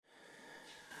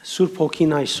Սուրբ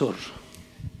Հոգին այսօր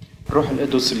روح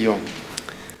القدس اليوم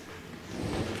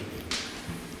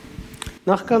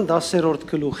նախքան 10-րդ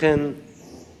գլուխեն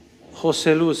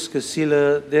խոսելու սկսիլը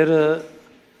դերը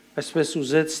այսպես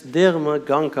ուզեց դերմը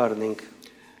գանք առնենք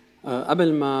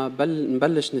قبل ما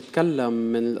نبلش نتكلم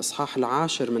من الإصحاح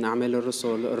 10 من أعمال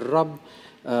الرسل الرب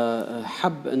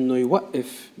حب إنه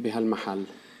يوقف بهالمحل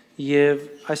եւ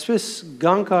այսպես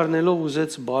գանք առնելով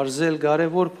ուզեց բարձել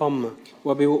կարևոր բամը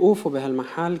وبوقوفه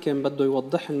بهالمحل كان بده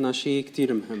يوضح لنا شيء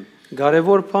كتير مهم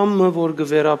կարևոր բամը որ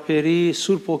գվերապերի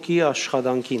Սուրբ Հոգի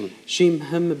աշխատանքին شيء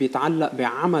مهم بيتعلق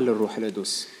بعمل الروح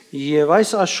القدس եւ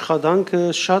այս աշխատանքը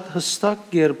շատ հստակ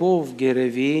կերպով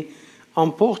գերեվի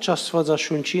ամբողջ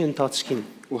Աստվածաշունչի ընթացքին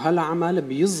وهالعمل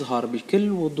بيظهر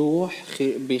بكل وضوح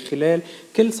بخلال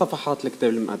كل صفحات الكتاب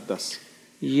المقدس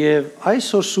եւ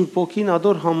այսօր Սուրբ Հոգին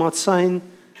ադոր համացայն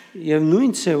եւ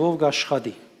նույն ցևով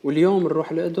գաշխատի واليوم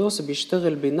الروح القدس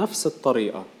بيشتغل بنفس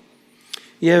الطريقة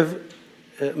եւ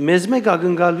մեզ մեկ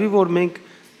ակնկալվի որ մենք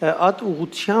ատ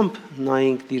ուղությամբ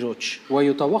նայենք Տիրոջ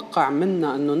ويتوقع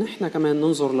منا أنه نحن كمان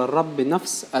ننظر للرب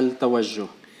بنفس التوجه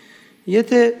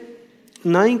եթե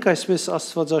նայենք այսպես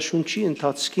Աստվածաշունչի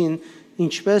ընթացքին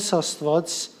ինչպես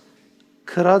Աստված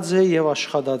քրած է եւ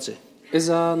աշխատած է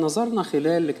إذا نظرنا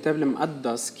خلال الكتاب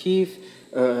المقدس كيف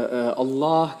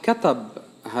الله كتب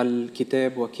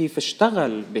هالكتاب وكيف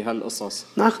اشتغل بهالقصص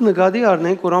նախ նկատի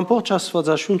առնենք որ ամբողջ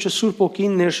Աստվածաշունչը Սուրբ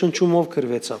Հոգին ներշնչումով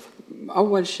գրվեցավ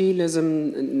أول شيء لازم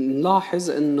نلاحظ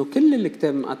إنه كل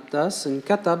الكتاب المقدس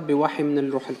انكتب بوحي من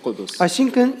الروح القدس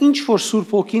այսինքն ինչ որ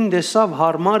Սուրբ Հոգին տեսավ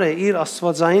հարմար է իր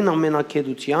Աստվածային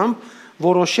ամենակեդությամբ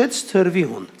որոշեց թրվի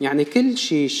հոն يعني كل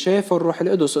شيء شافه الروح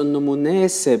القدس إنه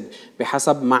مناسب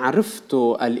بحسب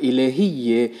معرفته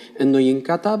الإلهية إنه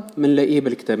ينكتب منلاقيه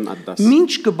بالكتاب المقدس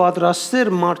Մինչ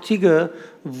կպատրաստեր մարդիկը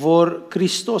որ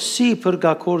Քրիստոսի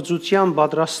փրկակորձության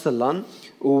պատրաստը լան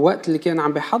ووقت اللي كان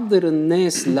عم بيحضر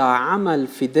الناس لعمل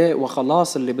فداء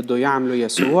وخلاص اللي بده يعمله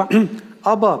يسوع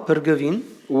աբա փրկվին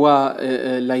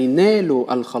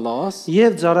ولينالوا الخلاص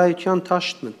եւ ծառայության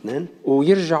տաշտ մտնեն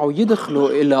ويرجعوا يدخلوا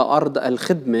إلى أرض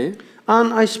الخدمة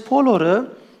ան այս բոլորը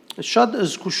շատ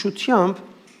զգուշությամբ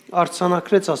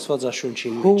արձանագրեց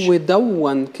Աստվածաշունչին մեջ هو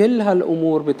دون كل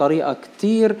هالأمور بطريقة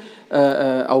كتير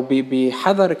أو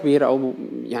بحذر كبير أو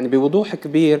يعني بوضوح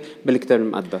كبير بالكتاب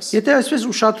المقدس Եթե այսպես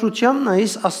ուշադրությամբ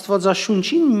նայես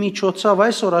Աստվածաշունչին միջոցով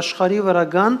այսօր աշխարհի վրա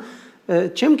կան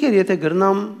չեմ կեր եթե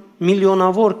գրնամ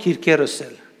միլիոնավոր քիրքեր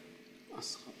ասել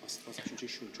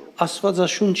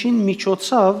Աստվածաշունչին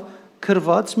միջոցով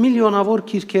գրված միլիոնավոր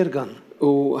քիրքեր կան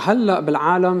وهلأ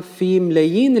بالعالم في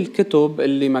ملايين الكتب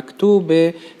اللي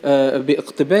مكتوبة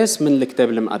باقتباس من الكتاب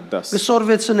المقدس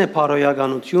Կսորվեցնե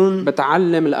փարոյականություն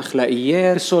بتعلم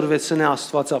الأخلاقيات կսորվեցնե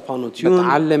Աստվածապանություն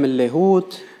بتعلم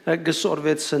اللاهوت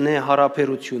կսորվեցնե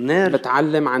հարաբերություններ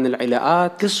بتعلم عن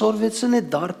العلاقات կսորվեցնե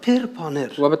դարբեր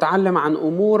բաներ وبتعلم عن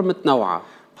أمور متنوعة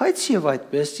բայց եւ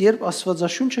այդպես երբ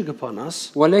Աստվածաշունչը կփանաս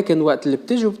ولكن وقت اللي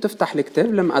بتجي وبتفتح الكتاب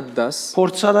المقدس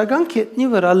փորձարական կետնի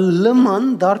վրա լման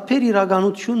դարբեր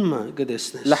իրականությունը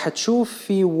կդեսնես رح تشوف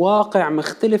في واقع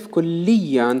مختلف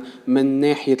كليا من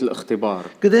ناحية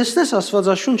الاختبار կդեսնես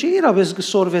Աստվածաշունչը իրավես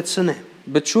կսորվեցնե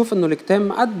بتشوف انه الكتاب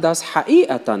المقدس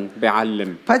حقيقة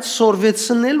بيعلم բայց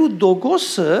սորվեցնելու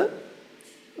դոգոսը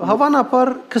հավանաբար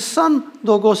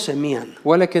 20% է միան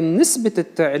ولكن نسبة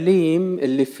التعليم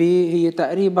اللي فيه هي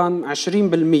تقريبا 20%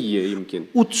 يمكن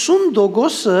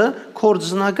 80%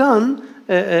 կորձնական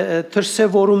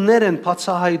թրսևորումներ են,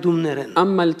 բացահայտումներ են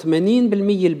أما ال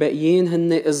 80% الباقيين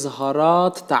هن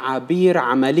إظهارات تعابير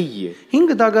عملية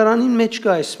 5 դագարանին մեջ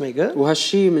կա այս մեկը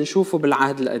وهالشي منشوفه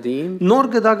بالعهد القديم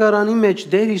նոր դագարանի մեջ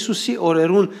Տեր Հիսուսի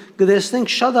օրերուն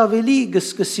կդեսնենք շատ ավելի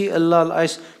գսկսի ըլլալ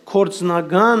այս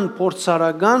կորձնական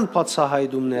փորձարական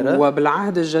բացահայտումները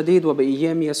وبالعهد الجديد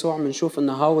وبأيام يسوع منشوف إن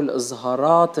هاو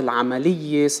الإظهارات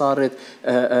العملية صارت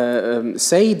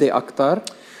سيدة أكتر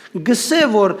գսե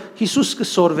որ Հիսուս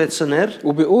կսորվեցներ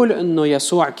وبيقول إنه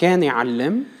يسوع كان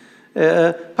يعلم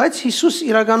բայց Հիսուս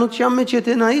իրականության մեջ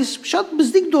եթե նայես շատ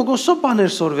բզդիկ դոգոսով բաներ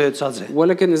սորվեցած է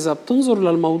ولكن إذا بتنظر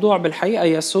للموضوع بالحقيقة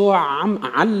يسوع عم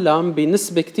علم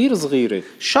بنسبة كتير صغيرة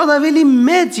շատ ավելի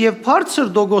մեծ եւ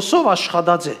բարձր դոգոսով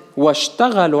աշխատած է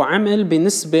واشتغل وعمل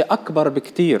بنسبة أكبر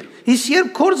بكتير իսկ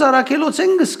երբ կորձ արակելոց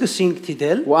են գսկսինք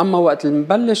դիտել وأما وقت اللي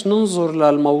نبلش ننظر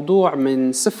للموضوع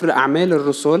من سفر أعمال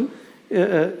الرسل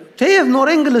թեև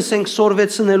նորեն գլսենք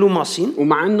սորվեցնելու մասին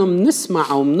ومع إنه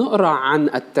بنسمع وبنقرأ عن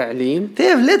التعليم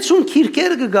թեև լեցուն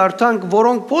քիրքեր կգարտանք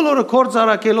որոնք բոլորը կորձ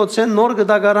արակելոց են նոր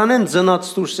գդագարանեն ծնած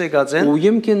դուրս եկած են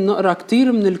ويمكن نقرأ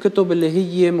كتير من الكتب اللي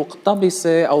هي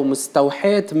مقتبسة أو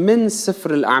مستوحاة من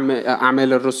سفر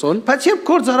أعمال الرسل բայց երբ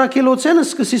կորձ արակելոց են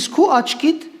սկսես քու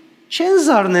աչքիդ չեն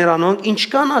զարներ անոնք,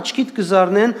 ինչքան աչքիդ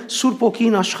կզարնեն Սուրբ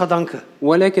Օքին աշխատանքը։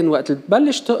 ولكن وقت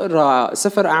تبلش تقرا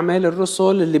سفر اعمال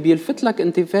الرسل اللي بيلفت لك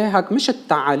انتباهك مش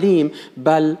التعاليم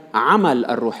بل عمل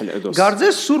الروح القدس.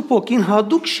 Գարձես Սուրբ Օքին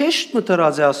հadouk շեշտ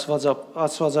մտրած է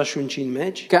Աստվածաշունչին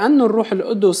մեջ։ كأنه الروح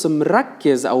القدس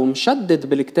مركز او مشدد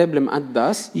بالكتاب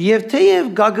المقدس. Եվ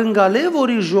թեև գագնգալ է, որ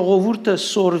իր ժողովուրդը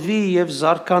սորվի եւ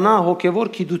զարկանա հոգեվոր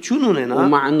գիտություն ունենա,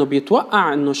 ومع انه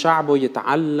بيتوقع انه شعبه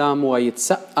يتعلم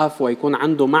ويتثقف ويكون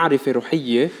عنده معرفة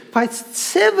روحية. բայց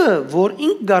ցևը, որ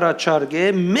ինք գարաչարգ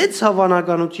է, մեծ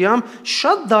հավանականությամբ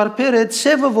շատ դարբեր է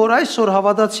ցևը, որ այսօր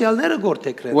հավատացյալները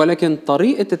գործեքրեն։ ولكن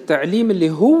طريقة التعليم اللي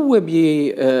هو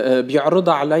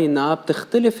بيعرضها علينا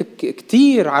بتختلف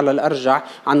كتير على الأرجح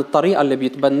عن الطريقة اللي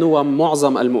بيتبنوها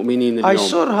معظم المؤمنين اليوم.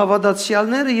 Այսօր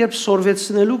հավատացյալները երբ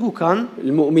սորվեցնելու գուքան,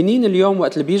 المؤمنين اليوم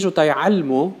وقت اللي بيجوا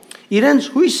تيعلموا իրենց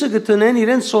հույսը գտնեն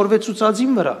իրենց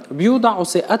սորվեցուցածին վրա։ بيوضعوا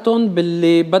ثقتهم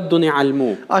باللي بدهم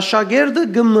يعلموه. Աշակերտը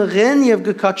գմղեն եւ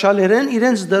գկաչալերեն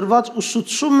իրենց դրված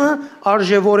ուսուցումը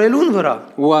արժևորելուն վրա։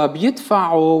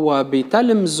 وبيدفعوا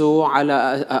وبيتلمذوا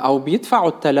على او بيدفعوا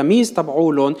التلاميذ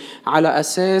تبعولهم على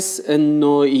اساس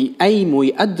انه يقيموا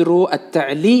يقدروا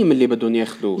التعليم اللي بدهم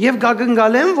ياخذوه. Եվ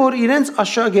գագնգալեն, որ իրենց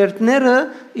աշակերտները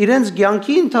իրենց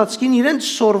ցանկի ընթացքին իրենց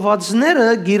սորվածները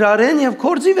գիրարեն եւ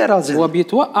կորձի վերածեն։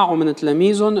 وبيتوقعوا من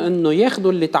تلاميذهم انه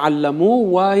ياخذوا اللي تعلموه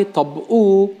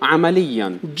ويطبقوه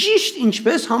عمليا. Ճիշտ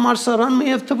ինչպես համալսարանը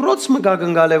եւ դպրոցը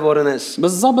գագնգալ է որոնես։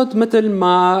 بالضبط مثل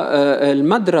ما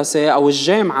المدرسة او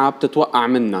الجامعة بتتوقع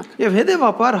منك. Եվ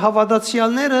հետեւաբար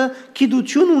հավատացյալները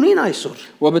գիտություն ունին այսօր։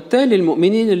 وبالتالي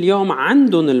المؤمنين اليوم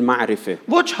عندهم المعرفة.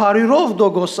 Ոչ 100-ով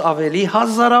դոգոս ավելի,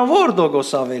 հազարավոր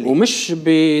դոգոս ավելի։ ومش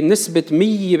بنسبة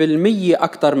 100%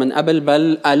 أكثر من قبل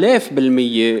بل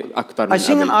 1000% أكثر من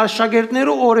Այսինքն قبل.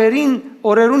 աշակերտները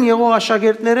օրերուն եղող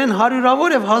աշակերտներեն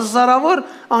 100-ավոր եւ 1000-ավոր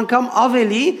անգամ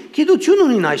ավելի գիտություն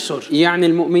ունին այսօր։ يعني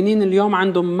المؤمنين اليوم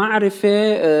عندهم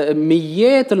معرفة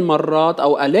مئات المرات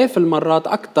أو آلاف المرات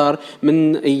أكثر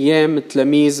من أيام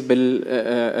التلاميذ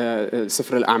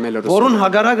بالسفر الأعمال الرسل. Որուն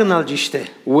հագարագնալ ճիշտ է։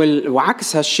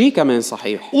 وعكس هالشي كمان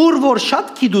صحيح. Ուր որ շատ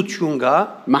գիտություն կա,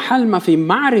 محل ما في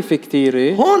معرفة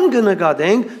كتيرة հոն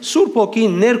կնկատենք Սուրբ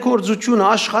Օքին ներկործությունը,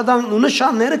 աշխատանքն ու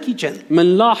նշանները քիչ են։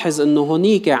 منلاحظ انه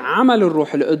هنيك عمل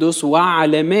الروح القدس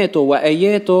وعلاماته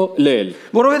واياته قليل.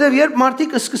 Որովհետև երբ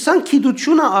մարդիկ սկսան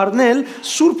գիտությունը առնել,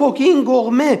 Սուրբ Օքին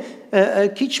կողմե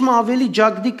քիչ մ ավելի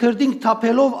ջագդի քրդինք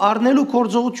թափելով առնելու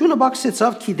կորձողությունը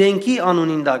բացեցավ քիդենքի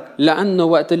անունին դակ։ لانه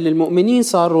وقت اللي المؤمنين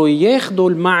صاروا ياخذوا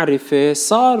المعرفة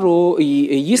صاروا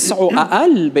يسعوا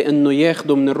اقل بانه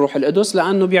ياخذوا من الروح القدس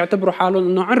لانه بيعتبروا حالهم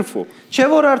انه عرفوا. Չէ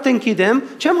որ արդեն գիտեմ,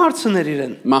 չեմ հարցներ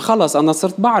իրեն։ ما خلص انا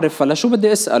صرت بعرف فلا شو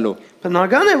بدي اساله.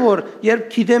 Բնական է որ երբ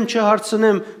գիտեմ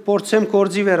չհարցնեմ, փորձեմ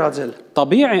կորձի վերածել։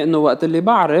 طبيعي انه وقت اللي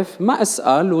بعرف ما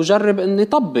اسال وجرب اني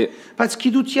طبق. Բայց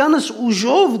գիտությանս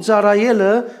ուժով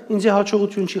ծառայելը ինձ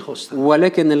հաջողություն չի խոստա։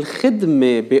 ولكن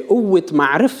الخدمة بقوة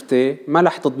معرفتي ما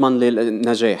رح تضمن لي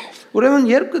النجاح. Ուրեմն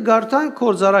երբ կգարտանք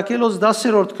կորձարակելոց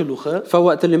 10-րդ գլուխը,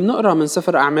 فوقت اللي بنقرا من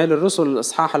سفر اعمال الرسل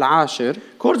الاصحاح العاشر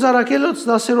կորձարակելոց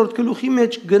 10-րդ գլուխի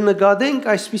մեջ կնկատենք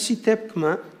այսպիսի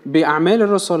դեպքը, بأعمال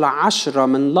الرسل 10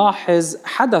 منلاحظ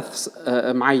حدث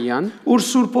معين ուր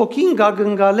Սուրբ Օքին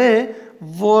գագնգալ է,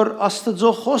 որ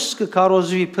Աստծո խոսքը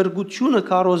կարոզվի, փրկությունը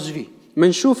կարոզվի։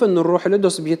 منشوف انه الروح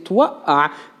القدس بيتوقع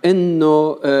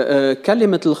انه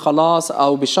كلمة الخلاص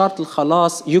او بشارة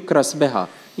الخلاص يكرس بها.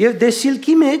 Եվ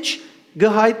դեսիլքի մեջ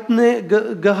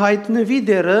գհայտնվի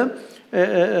դերը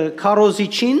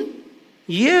կարոզիչին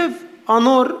եւ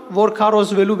անոր որ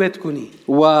կարոզվելու պետք ունի։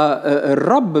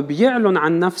 والرب بيعلن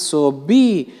عن نفسه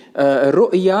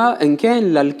برؤية ان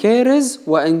كان للكارز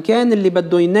وان كان اللي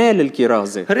بده ينال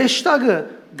الكرازة. Հրեշտակը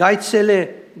գայցել է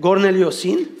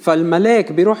Գորնելիոսին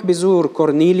فالملاك بيروح بيزور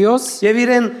كورنيليوس եւ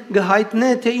իրեն գհայտնե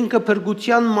թե ինքը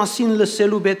փրկության մասին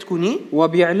լսելու պետք ունի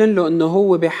وبيعلن له انه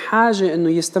هو بحاجة انه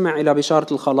يستمع الى بشارة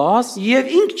الخلاص եւ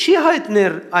ինք չի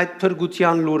հայտներ այդ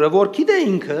փրկության լուրը որ գիտե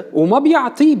ինքը وما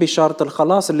بيعطيه بشارة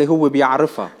الخلاص اللي هو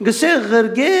بيعرفها. գսե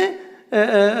ղրգե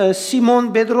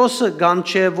Սիմոն Պետրոսը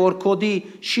գանչե որ կոդի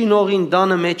շինողին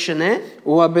դանը մեջն է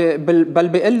بل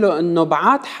بيقول له انه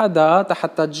بعت حدا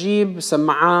حتى تجيب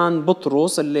سمعان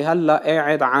بطرس اللي هلا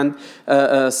قاعد عند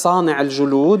صانع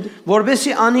الجلود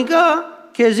որբեսի անիկա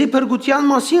քեզի փրկության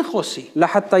մասին խոսի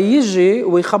لحتى يجي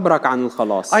ويخبرك عن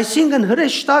الخلاص. այսինքն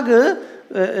հրեշտակը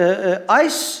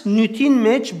այս նյութին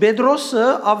մեջ Պետրոսը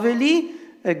ավելի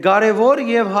կարևոր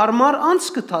եւ հարմար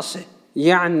անց կտասե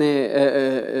يعني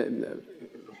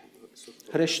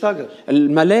հրեշտակը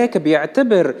الملاك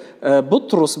بيعتبر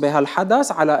بطرس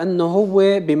بهالحدث على انه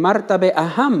هو بمرتبة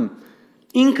اهم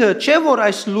ինքը չէ որ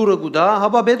այս լուրը գուտա,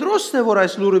 հապա Պետրոսն է որ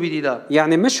այս լուրը պիտի տա։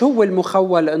 يعني مش هو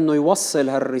المخول انه يوصل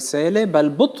هالرسالة، بل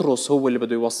بطرس هو اللي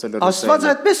بده يوصل Աստված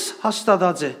الرسالة. այդպես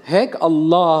հաստատած է։ هيك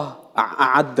الله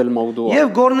أعد الموضوع.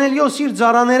 Եվ Գորնելիոս իր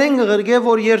ծառաներեն գղրգե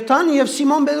որ երթան եւ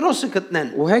Սիմոն Պետրոսը գտնեն։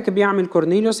 وهيك بيعمل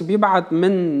كورنيليوس، بيبعت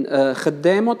من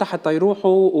خدامه حتى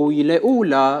يروحوا ويلاقوا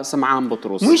لسمعان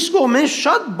بطرس. Մյուս կողմից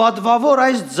շատ բադվավոր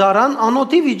այս ծառան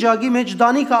անոթի վիճակի մեջ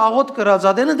Դանիկը աղոտ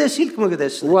կրածադենը դեսիլք մը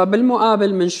գտեսն։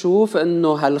 وبالمقابل منشوف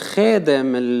انه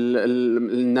هالخادم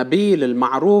النبيل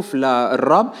المعروف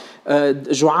للرب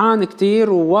جوعان كتير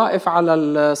وواقف على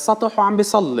السطح وعم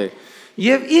بيصلي.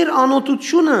 Եվ իր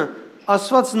անոթությունը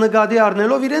Աստված նկատի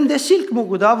առնելով իրեն դեսիլք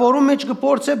մուգուտա, որում մեջ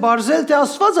կփորձե բարձել թե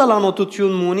Աստված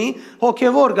ալանոթություն ունի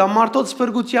հոգևոր կամ մարդոց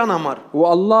փրկության համար։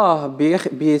 والله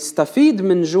بيستفيد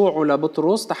من جوعه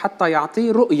لبطرس حتى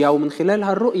يعطيه رؤية، ومن خلال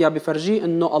هالرؤية بفرجيه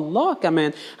انه الله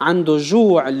كمان عنده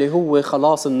جوع اللي هو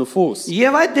خلاص النفوس.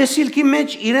 Եվ այդ դեսիլքի մեջ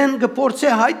իրեն կփորձե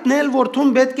հայտնել, որ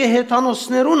թուն պետք է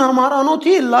հեթանոսներուն համար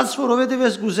անոթի լաց, որովհետև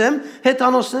ես գուզեմ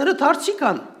հեթանոսները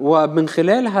դարձիկան։ ومن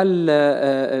خلال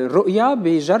هالرؤية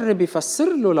بيجرب يفسر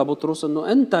له لبطرس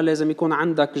انه انت لازم يكون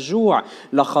عندك جوع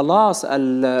لخلاص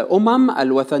الامم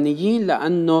الوثنيين،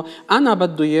 لانه انا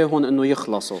بده اياهم انه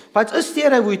يخلصوا. Բայց ըստ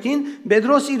երևույթին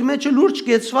Պետրոս իր մեջը լուրջ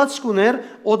գեցված կուներ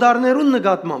օդարներուն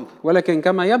նկատմամբ։ ولكن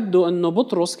كما يبدو انه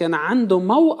بطرس كان عنده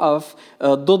موقف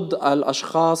ضد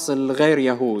الاشخاص الغير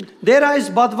يهود. Դեր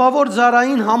այս բադվավոր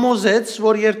ծառային համոզեց,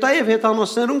 որ երթայև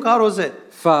հեթանոսներուն կարոզ է։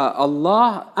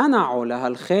 فالله أنعه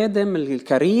لهالخادم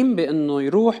الكريم بأنه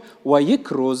يروح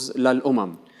ويكرز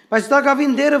للأمم. Բայց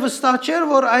Դավիթ դերը վստահ չէր,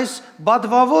 որ այս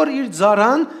բադվավոր իր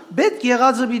ծառան պետք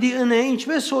եղածը պիտի ընե,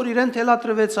 ինչպես որ իրեն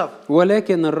թելատրվեցավ։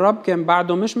 ولكن الرب كان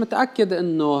بعده مش متأكد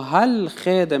أنه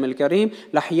هالخادم الكريم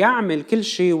رح يعمل كل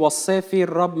شيء وصاه فيه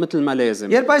الرب مثل ما لازم.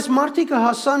 Երբ այս մարդիկը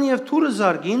հասան եւ թուրը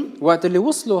զարգին, وقت اللي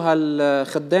وصلوا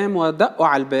هالخدام ودقوا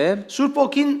على الباب، Սուրբ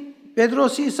Օքին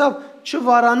Պետրոսի իսավ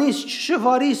չվարանիս,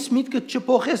 չշվարիս, միտքը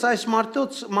չփոխես այս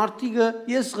մարդիկը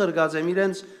ես ղրգած եմ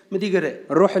իրենց մտի գրե։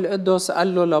 الروح القدس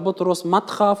قال له لبطرس ما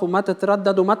تخاف وما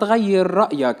تتردد وما تغير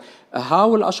رأيك،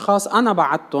 هاو الأشخاص أنا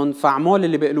بعتهم فاعمل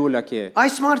اللي بيقولوا لك إياه.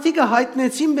 Այս մարդիկը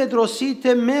հայտնեցին Պետրոսի,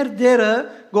 թե մեր դերը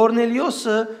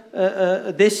Գորնելիոսը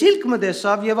դեսիլք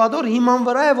մտեսավ եւ ադոր հիման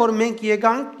վրա է որ մենք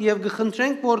եկանք եւ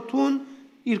գխնդրենք որ թուն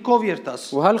իրկով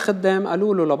երտաս։ وهالخدام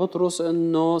قالوا له لبطرس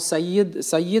انه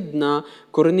سيدنا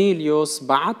كورنيليوس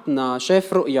بعتنا،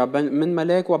 شاف رؤيا من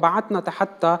ملاك وبعتنا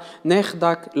حتى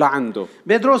ناخدك لعنده.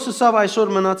 Պետրոսը սավ այսօր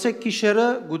մնացեք գիշերը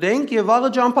գուտենք եւ վաղը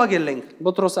ջամփագելենք։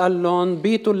 بطرس قال لهم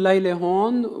بيتوا الليلة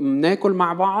هون بناكل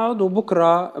مع بعض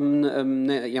وبكرة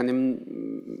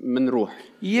منروح.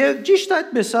 Եվ ճիշտ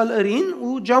այդպես ալ ըրին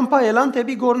ու ջամփայելան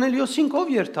տեպի Գորնելիոսին կով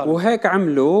երթալ։ وهيك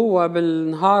عملوا،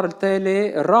 وبالنهار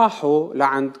التالي راحوا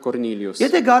لعند كورنيليوس.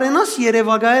 Եթե գարենաս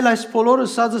Երևակայել այս բոլորը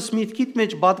սածս միտքիդ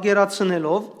մեջ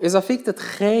բادگերացնելով, إذا فيك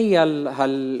تتخيل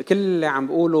هالكل اللي عم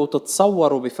بقوله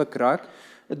وتتصوره بفكرك،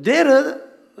 դերը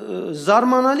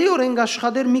զարմանալիորեն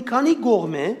աշխատեր մի քանի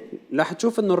կողմ է, رح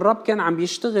تشوف انه الرب كان عم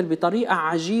بيشتغل بطريقة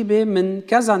عجيبة من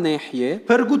كذا ناحية.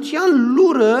 փրկության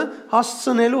լուրը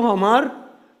հասցնելու համար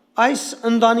այս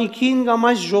ընտանիքին կամ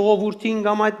այս ժողովրդին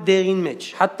կամ այդ դեղին մեջ։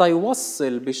 حتى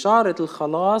يوصل بشارة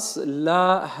الخلاص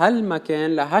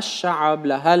لهالمكان، لهالشعب،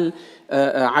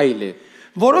 لهالعائلة.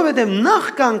 Որովհետև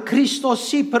նախքան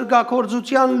Քրիստոսի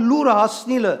փրկակորձության լուրը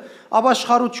հասնելը,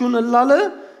 ապաշխարությունը լալը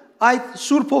այդ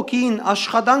Սուրբ Օքին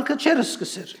աշխատանքը չեր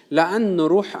սկսեր։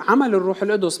 لأنه عمل الروح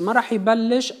القدس ما رح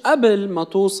يبلش قبل ما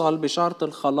توصل بشارة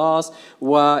الخلاص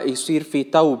ويصير في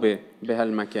توبة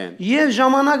بهالمكان. Եվ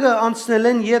ժամանակը անցնել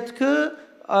են յետքը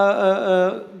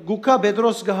գուկա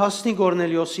Պետրոս գահասնի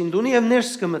Գորնելիոսին դունի եւ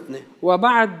ներս կմտնի։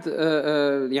 وبعد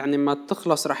يعني ما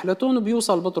تخلص رحلتهم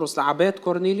بيوصل بطرس لعباد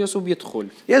كورنيليوس وبيدخل.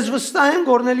 Ես վստահ եմ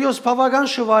Գորնելիոս բավական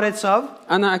շվարեցավ,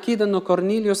 أنا أكيد إنه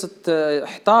كورنيليوس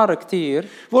احتار كتير،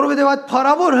 որովհետև այդ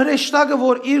փարավոր հրեշտակը,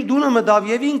 որ իր դունը մտավ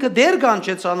եւ ինքը դեր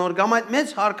կանչեց անոր կամ այդ մեծ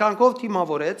հարկանքով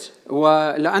թիմավորեց,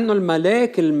 ولأنه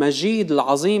الملاك المجيد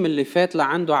العظيم اللي فات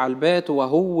لعنده على البيت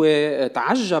وهو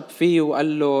تعجب فيه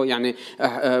وقال له يعني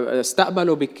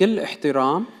استقبله بكل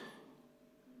احترام.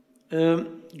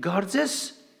 Գարձես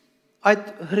այդ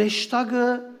հրեշտակը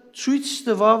ցույց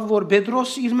տվավ, որ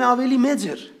Պետրոս իր մե ավելի մեծ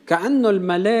էր։ كأنه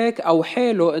الملاك أو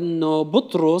حاله إنه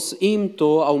بطرس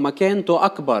قيمته أو مكانته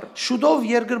أكبر. Շուտով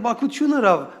երկրպագություն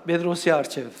հրավ Պետրոսի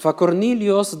առջև։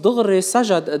 فكورنيليوس دغري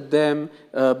سجد قدام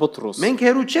بطرس. Մենք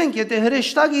հերու չենք, եթե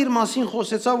հրեշտակը իր մասին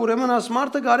խոսեցավ, ուրեմն աս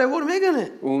մարդը կարևոր մեկն է։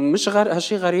 ومش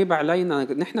هالشيء غريب علينا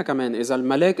نحن كمان، إذا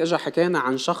الملاك إجا حكينا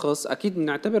عن شخص أكيد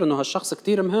بنعتبر إنه هالشخص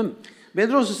كتير مهم.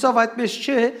 Պետրոսը ասավ այդպես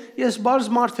չէ, ես բարձ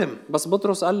մարդ եմ, بس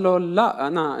بطرس قال له لا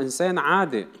أنا إنسان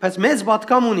عادي բայց մեծ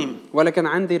պատկամ ունիմ, ولكن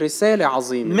عندي رسالة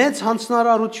عظيمة մեծ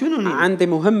հանձնարարություն ունիմ։ عندي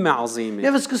مهمة عظيمة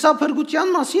Եվ սկսա փրկության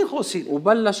մասին խոսել։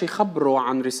 وبلش يخبره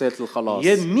عن رسالة الخلاص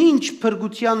Եվ ինչ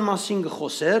փրկության մասին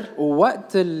գխոսեր,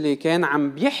 ووقت اللي كان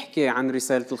عم بيحكي عن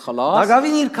رسالة الخلاص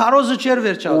Դագավին իր քարոզը չէր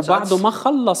վերջացած, وبعده ما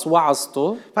خلص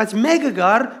وعظته բայց մեկը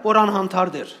գար, որ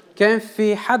անհանդարտ էր։ كان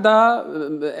في حدا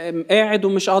قاعد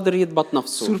ومش قادر يضبط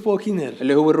نفسه Սուրբ ոգիներ։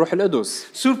 اللي هو الروح القدس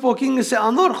Սուրբ ոգին գսե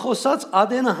անոր խոսած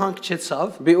ադենը հանգչեցավ,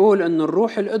 بيقول انه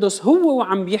الروح القدس هو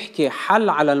وعم بيحكي حل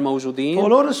على الموجودين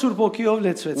բոլորը Սուրբ ոգիով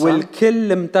լեցվեցան,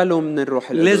 والكل امتلوا من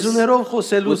الروح القدس լեզուներով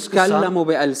խոսելու սկսան, وتكلموا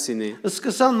بألسنة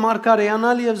սկսան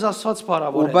մարգարեանալ եւ զաստված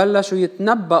փառավորել։ وبلشوا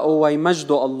يتنبأوا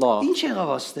ويمجدوا الله. Ինչ եղավ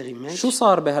աստերի մեջ։ شو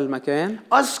صار بهالمكان؟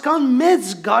 Ասկան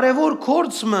մեծ կարևոր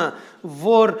կորցը,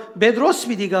 որ Պետրոս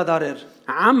պիտի գադարեր։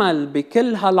 عمل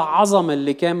بكل هالعظمة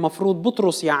اللي كان مفروض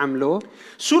بطرس يعمله.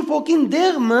 Սուրբ ոգին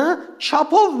դեղը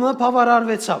չափով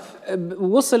բավարարվեցավ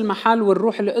وصل محل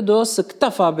والروح القدس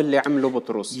اكتفى باللي عمله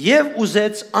بطرس եւ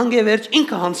ուզեց անգևերջ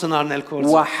ինքը հանցնարնել կորցը։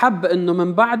 وحب انه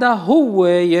من بعدها هو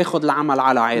ياخذ العمل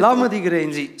على Լավ عاتقه. մտիգրե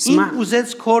ինձի։ Սմա- Ինք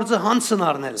ուզեց կորցը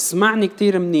հանցնարնել։ اسمعني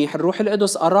كتير منيح، الروح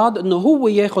القدس أراد انه هو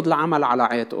ياخذ العمل على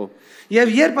عاتقه. Եվ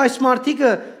երբ այս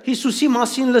մարդիկը Հիսուսի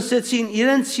մասին լսեցին,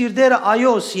 իրենց սիրտերը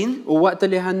այոսին, ووقت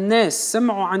اللي هالناس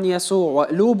سمعوا عن يسوع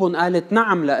وقلوبهم قالت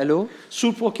نعم لإله،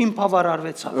 Սուրբ ոգին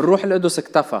բավարարվեցավ։ الروح القدس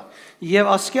اكتفى Եվ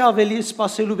ասկե ավելի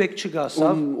սпасելու բեք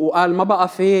չգասավ։ وقال ما بقى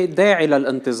في داعي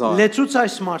للانتظار. Լեցուց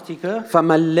այս մարդիկը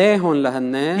فملاهم եւ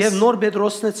لهالناس նոր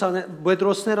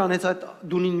Պետրոսներ անեց այդ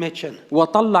դունին մեջ են։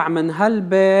 وطلع من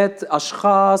هالبيت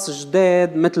اشخاص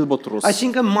جداد مثل بطرس.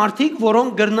 Այսինքն մարդիկ,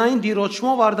 որոնք գրնային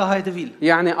դիրոճմով արդահայտվիլ։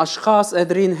 يعني اشخاص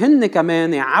قادرين هن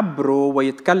كمان يعبروا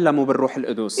ويتكلموا بالروح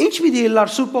القدس. Ինչ պիտի լար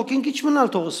Սուրբ ոգին քիչ մնալ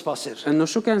թող սпасեր։ انه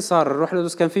شو كان صار؟ الروح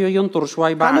القدس كان فيه ينطر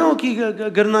شوي Քանի بعد. հոգի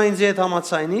գրնային ձետ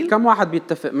համացայնիլ։ كم واحد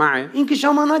بيتفق معي؟ Ինքը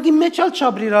ժամանակի մեջ ալ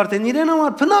չաբրիր արդեն իրեն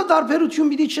համար բնավ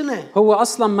դարբերություն պիտի չնե։ هو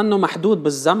اصلا منه محدود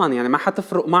بالزمن، يعني ما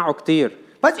حتفرق معه كتير.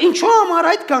 Բայց ինչու համար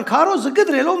այդքան քարոզը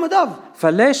գդրելով մտավ։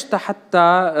 فليش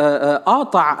حتى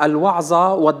قاطع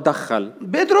الوعظة وتدخل؟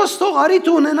 Պետրոս թող արիտ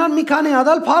ունենալ մի քանի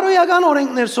հադալ փարոյական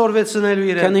օրենքներ սորվեցնելու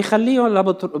իրեն։ كان يخليهم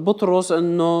لبطرس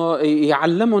انه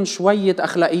يعلمهم شوية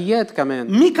اخلاقيات كمان،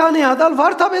 Մի քանի հադալ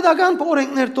վարդապետական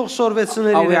օրենքներ թող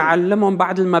սորվեցնելու او իրեն։ يعلمهم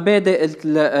بعض المبادئ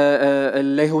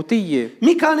اللاهوتية،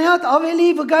 Մի քանի հատ ավելի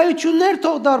վկայություններ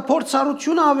թող դար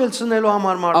փորձառությունը ավելցնելու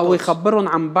համար او մարդոց։ يخبرهم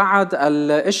عن بعض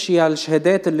الاشياء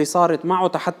الشهادات اللي صارت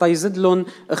معه حتى يزيد لهم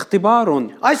اختبارهم.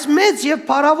 Այս մեծ եւ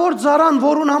փառավոր ծառան,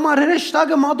 որուն համար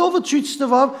հրեշտակը մատովը ցույց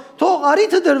տվավ, թող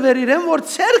արիթը դրվեր իրեն, որ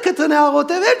ցերկը տնե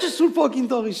աղոթե վերջ Սուրբ ոգին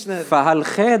թող իշներ։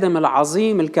 فهالخادم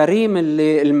العظيم الكريم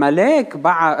اللي الملاك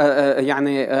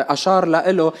يعني أشار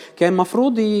له كان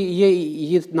مفروض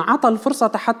ينعطى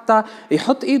الفرصة حتى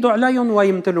يحط إيده عليهم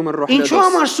ويمتلوا من الروح Ինչու القدس.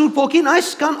 համար Սուրբ ոգին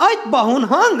այսքան այդ բահուն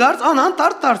հանգարց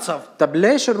անհանդարտ դարձավ։ طب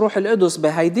ليش الروح القدس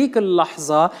بهيديك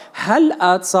اللحظة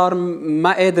هلقت صار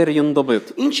ما قادر ينضبط؟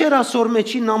 Ինչ էր ասոր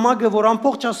մեջի նամակը, որ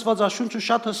ամբողջ Աստվածաշունչը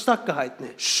շատ հստակ կհայտնի։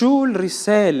 شو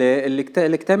الرسالة اللي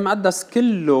الكتاب المقدس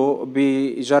كله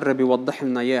بيجرب يوضح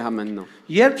لنا إياها منه؟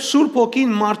 Երբ Սուրբ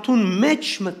ոգին մարդուն մեջ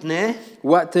մտնե,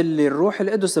 وقت اللي الروح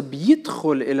القدس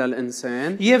بيدخل إلى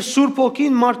الإنسان եւ Սուրբ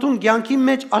ոգին մարդուն կյանքի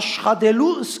մեջ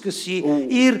աշխատելու սկսի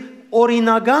իր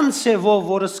օրինական ցևով,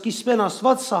 որը սկիզբեն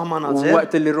Աստված սահմանած է,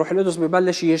 وقت اللي الروح القدس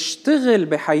ببلش يشتغل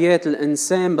بحياة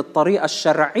الإنسان بالطريقة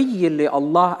الشرعية اللي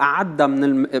الله أعدها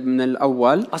من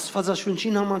الأول.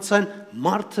 Աստվածաշունչին համաձայն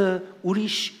մարդը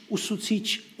ուրիշ ուսուցիչ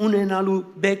ունենալու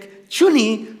բեք չունի,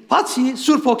 բացի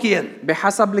Սուրբ ոգին։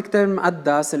 بحسب الكتاب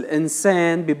المقدس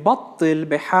الإنسان ببطل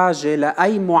بحاجة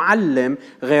لأي معلم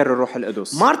غير الروح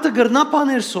القدس. Մարդը գրնա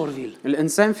բաներ սորվիլ։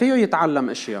 الإنسان فيه يتعلم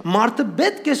أشياء Մարդը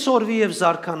պետք է սորվի եւ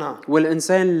զարգանա։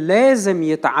 والإنسان لازم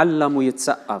يتعلم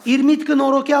ويتثقف Իր միտքը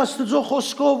նորոգի Աստծո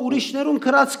խոսքով, ուրիշներուն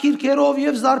քրած քիրքերով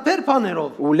եւ զարբեր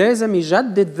բաներով։ ولازم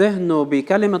يجدد ذهنه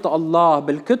بكلمة الله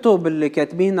بالكتب اللي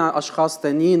كاتبينها أشخاص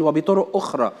تانيين وبطرق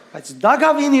أخرى. Բայց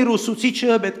դակավին իր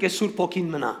ուսուցիչը պետք է Սուրբ ոգին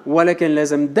մնա։ ولكن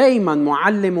لازم دايما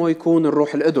معلمه يكون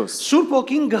الروح القدس. Սուրբ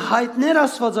ոգին գհայտներ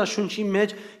Աստվածաշունչի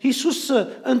մեջ Հիսուսը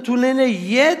ընդունել է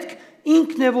յետք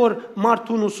ինքն է որ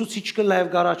մարդուն ուսուցիչ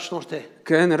կլավ գարաչնորդ է։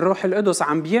 كان الروح القدس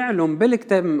عم بيعلم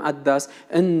بالكتاب المقدس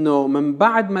انه من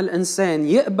بعد ما الانسان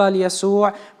يقبل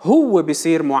يسوع هو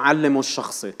بيصير معلمه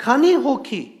الشخصي. Քանի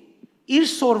հոգի իր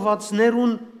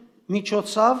սորվածներուն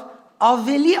միջոցով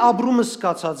ավելի ապրումը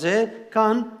սկացած է,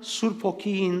 քան Սուրբ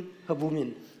ոգին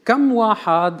հբումին։ كم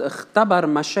واحد اختبر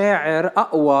مشاعر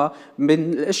اقوى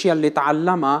من الاشياء اللي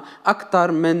تعلمها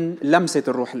اكثر من لمسة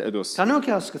الروح القدس؟ Քանի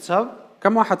հոգի հասկացավ,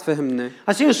 كم واحد فهمني؟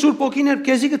 Այսինքն Սուրբ ոգին երբ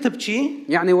քեզի կթփչի,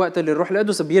 يعني وقت اللي الروح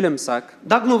القدس بيلمسك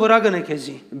դակնու վրա գնե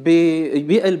քեզի։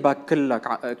 بقلبك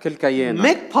كلك كل كيانك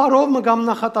Մեկ փարով մգամ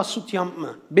նախատասությամբ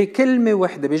մը։ بكلمة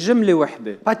وحدة بجملة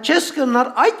وحدة. Բայց չես կնար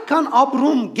այդքան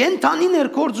ապրում գենթանի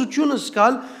ներկործությունը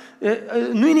սկալ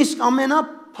նույնիսկ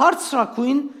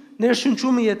ամենաբարձրակույն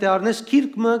ներշնչումը եթե առնես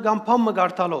քիրկը կամ փամը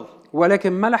գարտալով։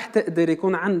 ولكن ما رح تقدر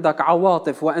يكون عندك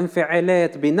عواطف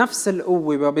وانفعالات بنفس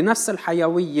القوة وبنفس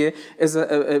الحيوية إذا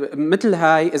مثل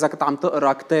هاي إذا كنت عم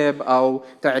تقرأ كتاب أو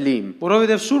تعليم.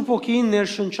 Որովհետև Սուրբ ոգին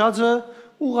ներշնչածը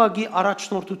ուղագի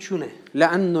առաջնորդություն է։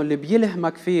 لأنه اللي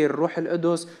بيلهمك فيه الروح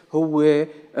القدس هو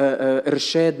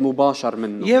إرشاد مباشر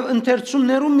منه. Եվ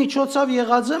ընթերցումներում միջոցով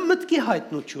եղածը մտքի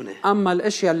հայտնություն է։ أما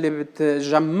الأشياء اللي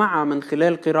بتجمعها من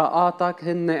خلال قراءاتك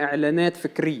هن إعلانات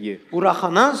فكرية.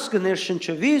 Ուրախանաս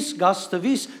կներշնչվիս,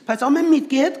 գաստվիս, բայց ամեն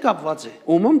միտքի հետ կապված է։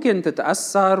 وممكن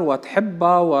تتأثر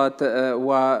وتحبها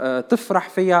وتفرح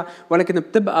فيها ولكن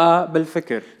بتبقى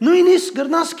بالفكر. Նույնիսկ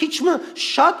գրնաս քիչը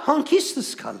շատ հանգիստ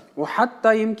սկալ։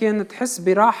 وحتى يمكن تحس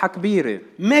براحة كبيرة.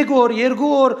 Մեկ օր, երկու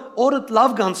օր, օրդ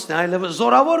լավ գանցնի, այլևս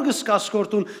զորավոր կսկաս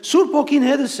կորտուն, Սուրբ ոգին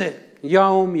հետս է։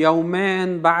 يوم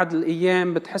يومين بعد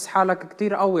الأيام بتحس حالك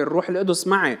كتير قوي الروح القدس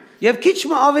معي. Եվ քիչը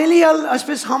ավելի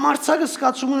այսպես համարցակը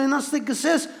սկացում ունենաս դե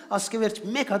գսես, ասկեվերջ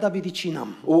մեկ հադա պիտի չինամ։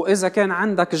 وإذا كان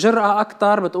عندك جرأة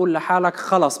أكتر بتقول لحالك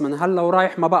خلص من هلا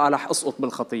ورايح ما بقى رح أسقط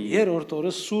بالخطية. Երրորդ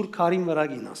օրը սուր քարին վրա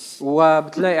գինաս։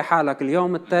 وبتلاقي حالك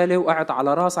اليوم التالي وقعت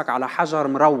على راسك على حجر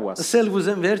مروس. Ասել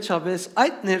ուզեմ վերջապես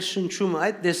այդ ներշնչումը,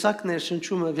 այդ դեսակ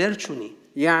ներշնչումը վերջ ունի։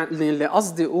 يعني اللي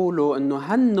قصدي أقوله إنه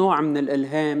هالنوع من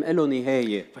الإلهام له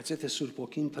نهاية. Բայց եթե Սուրբ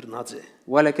ոգին բռնած է,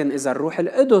 ولكن إذا الروح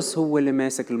القدس هو اللي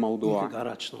ماسك الموضوع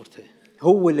գարաչնորդ է։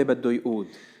 هو اللي بده يقود.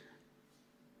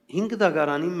 5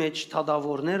 դարանի մեջ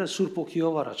թադավորները Սուրբ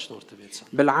ոգիով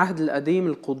առաջնորդվեցան։ بالعهد القديم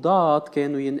القضاة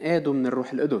كانوا ينقادوا من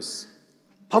الروح القدس.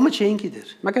 Փամը չէին գիտեր։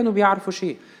 ما كانوا بيعرفوا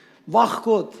شيء.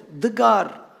 Վախկոտ, դգար,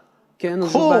 كانوا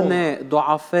جبناء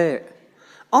ضعفاء.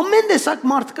 ամեն տեսակ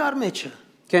մարդկար մեջը։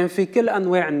 كان في كل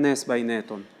أنواع الناس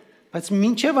بيناتهم. Բայց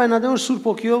մինչև այնադեմ Սուրբ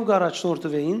ոգիով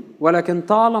գարաչնորդվեին, ولكن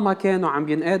طالما كانوا عم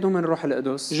ينقادوا من روح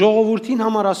القدس ժողովրդին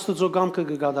համար Աստծո կամքը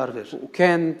կգադարվեր։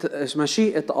 وكانت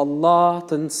مشيئة الله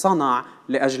تنصنع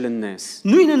لأجل الناس.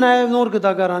 Նույնը նաև նոր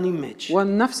գդագարանի մեջ։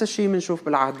 ونفس الشيء بنشوف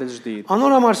بالعهد الجديد.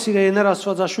 Անոր համար սիրելիներ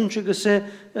Աստվածաշունչը գսե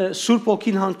Սուրբ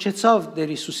ոգին հանգչեցավ Տեր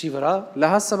Հիսուսի վրա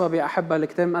لهالسبب يا أحبة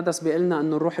الكتاب المقدس بيقولنا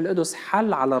أنه الروح القدس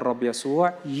حل على الرب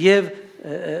يسوع եւ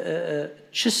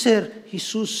չսեր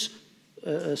Հիսուս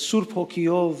Սուրբ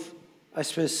ոգիով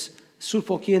այսպես Սուրբ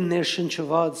ոգիը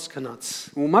ներշնչված կնաց։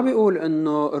 وما بيقول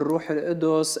انه الروح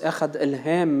القدس اخذ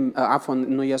الهام عفوا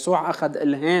انه يسوع اخذ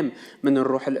الهام من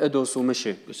الروح القدس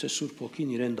ومشي Գսե Սուրբ ոգին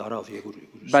իրեն դարավ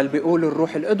Եգուրի։ بل بيقول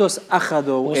الروح القدس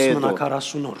اخذه Osmana وقاده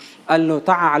 40 օր։ قال له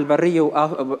تعال على البريه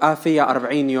وقف فيها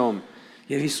 40 يوم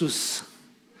Եվ Հիսուս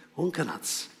ուն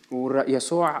կնաց։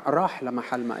 ويسوع راح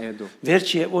لمحل ما قاده.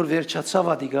 Վերջի որ վերջացավ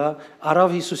ադիգա, արավ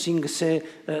Հիսուսին գսե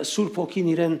Սուրբ ոգին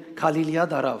իրեն Գալիլեա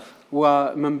դարավ։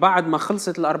 ومن بعد ما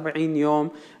خلصت ال40 يوم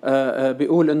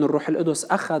بيقول انه الروح القدس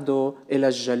اخذه الى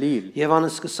الجليل Եվ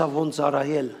անս սկսավ ոնց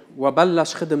արայել։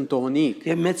 وبلش خدمته هونيك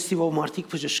Եվ մեծ թիվով մարդիկ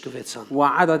բժշկվեցան։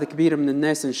 وعدد كبير من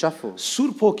الناس انشفوا.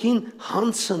 Սուրբ ոգին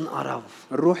հանցն արավ։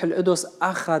 الروح القدس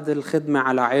اخذ الخدمه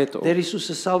على عاتقه. Տեր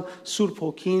Հիսուսը ասավ Սուրբ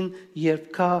ոգին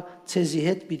երբ կա ցեզի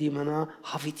հետ պիտի մնա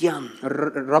հավիտյան։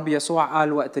 الرب يسوع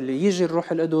قال وقت اللي يجي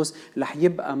الروح القدس رح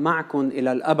يبقى معكم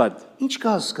الى الابد. Ինչ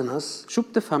կհասկնաս։ شو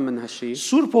بتفهم من هالشيء؟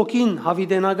 Սուրբ ոգին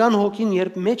հավիտենական հոգին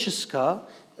երբ մեջս կա,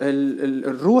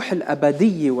 الروح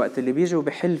الابديه وقت اللي بيجي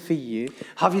وبحل فيي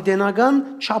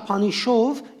հավիտենական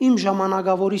չափանիշով իմ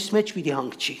ժամանակավորից մեջ պիտի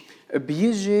հանգչի։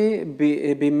 بيجي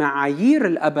بمعايير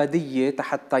الابديه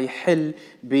حتى يحل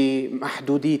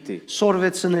بمحدوديتي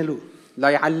Սորվեցնելու,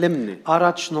 ليعلمني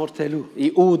առաջնորդելու,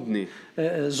 يقودني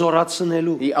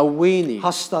զորացնելու, يقويني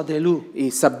հաստատելու,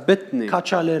 يثبتني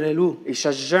քաչալերելու,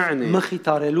 يشجعني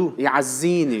մխիթարելու,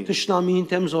 يعزيني ճշնամին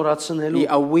թեմ զորացնելու,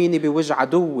 يقويني بوجه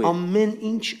عدوي ամեն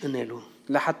ինչ ընելու։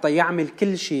 لحتى يعمل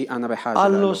كل شيء انا بحاجه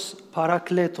له. Ալլոս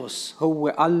Պարակլետոս, هو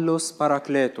ألوس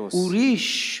باراكليتوس ուրիշ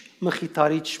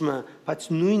մխիթարիչը, բայց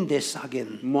նույն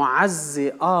դեսագեն։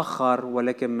 معزي آخر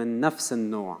ولكن من نفس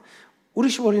النوع.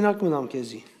 Ուրիշ օրինակ մնամ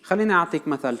քեզի։ خليني أعطيك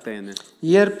مثل تاني.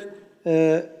 Երբ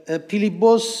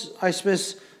Փիլիպոս այսպես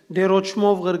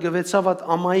դերոճմով գրգվեցավ at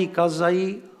ամայի կազայի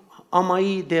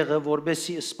ամայի դեղը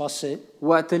որբեսի սպասե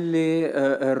وقت اللي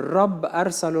الرب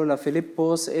أرسله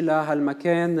لفيليبوس إلى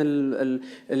هالمكان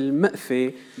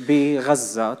المقفي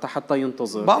بغزة حتى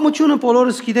ينتظر. Բամությունը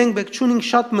բոլորս գիտենք բեք չունենք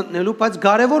շատ մտնելու, բայց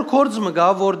կարևոր կորձ մգա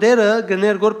որ դերը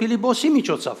գներգոր Փիլիպոսի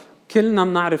միջոցով։ كلنا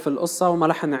بنعرف القصة وما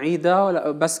رح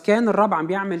نعيدها، بس كان الرب عم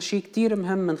بيعمل شيء كتير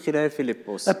مهم من خلال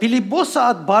فيلبس. Փիլիպոսը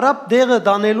այդ բարապ դեղը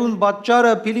դանելուն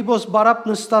պատճառը Փիլիպոս բարապ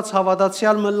նստած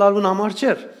հավատացյալ մլալուն համար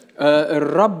չէր։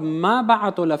 الرب ما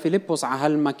بعته لفيلبس على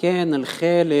هالمكان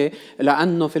الخالي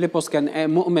لأنه فيلبس كان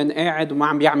مؤمن قاعد وما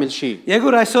عم بيعمل شيء.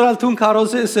 Եգուր այսօր ալ տուն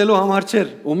քարոզը ասելու համար չէր։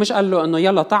 ومش قال له انه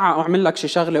يلا تعا اعمل لك شي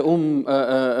شغله قوم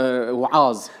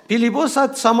وعاظ. Փիլիպոսը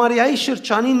Սամարիայի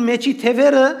շրջանին մեջի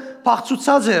թևերը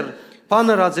փախցուցած էր,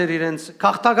 բանրած էր իրենց,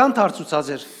 քաղաքական դարձուցած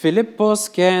էր։ فيلبس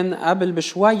كان قبل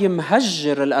بشوي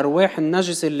مهجر الارواح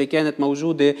النجسه اللي كانت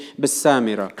موجوده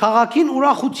بالسامره. Քաղաքին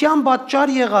ուրախության պատճառ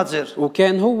եղած էր։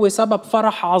 وكان هو سبب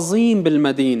فرح عظيم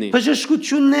بالمدينه.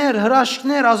 Բժշկություններ,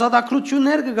 հրաշքներ,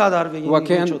 ազատագրություններ կգադարվեին։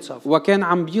 وكان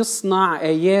عم بيصنع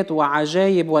ايات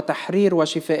وعجائب وتحرير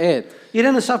وشفاءات.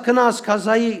 Իրենը սա կնաս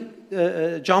քազայի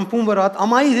جامبون برات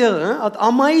أماي دغ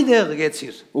أماي دغ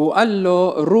جتير وقال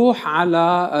له روح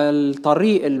على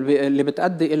الطريق اللي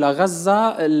بتؤدي إلى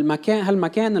غزة، المكان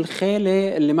هالمكان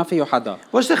الخالي اللي ما فيه حدا.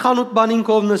 وش خانوت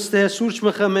بانينكوف نسته سورش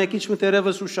مخمكيش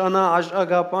مترفس وشانا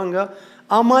عجقا بانجا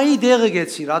أماي دغ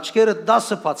جتير أشكر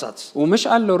داس باتات. ومش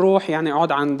قال له روح يعني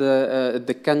اقعد عند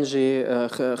الدكنجي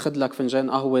خد لك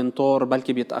فنجان قهوة نطور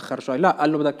بلكي بيتأخر شوي، لا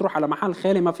قال له بدك تروح على محل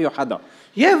خالي ما فيه حدا.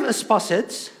 يف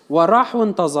سباسيت وراح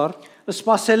وانتظر.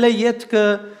 سباسيليت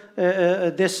ك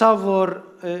دسافور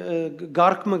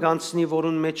غارك مغانسني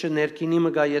ورون ميتش نيركيني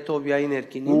مغا يتوبياي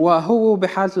نيركيني. وهو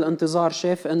بحالة الانتظار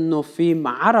شاف انه في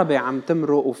عربة عم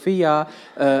تمرق وفيها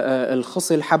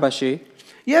الخصي الحبشي.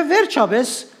 يف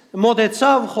فيرتشابس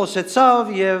مودتساف خوسيتساف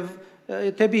يف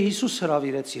تبي يسوس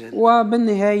هراويرتسيرن.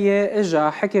 وبالنهاية اجا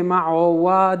حكي معه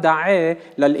ودعاه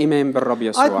للإيمان بالرب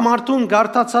يسوع. أيت مارتون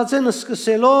غارتاتسازن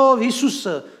اسكسيلو يسوس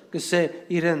كسي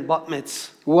إيرن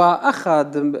باتمتس.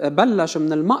 وأخذ بلش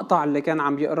من المقطع اللي كان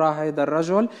عم يقراه هذا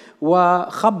الرجل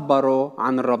وخبره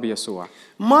عن الرب يسوع.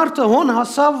 مارت هون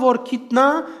حساب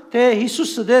وركتنا ته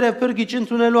يسوس ديره برجيجن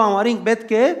تونلو أمارين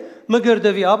بيتكه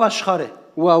مقردوي أباشخاره.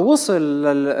 ووصل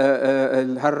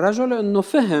هالرجل انه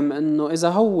فهم انه اذا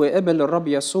هو قبل الرب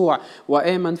يسوع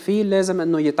وآمن فيه لازم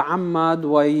انه يتعمد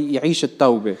ويعيش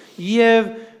التوبة. يف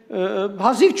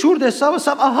هزيك شور دسا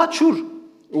وساب أها شور.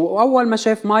 واول ما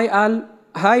شاف مي قال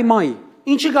هاي مي.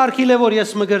 إنش قاركيله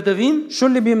ورياس مقردوين. شو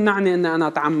اللي بيمنعني ان انا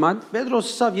اتعمد؟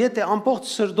 بيدروس ساب يته أمبوخت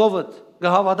سردوفت.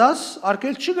 جهافداس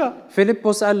أركل شجع.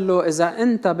 فيلبس قال له إذا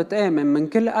أنت بتآمن من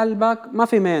كل قلبك ما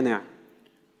في مانع.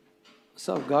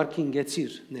 ساب غاركين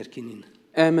جتير نركينين.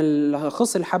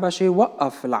 الخص الحبشي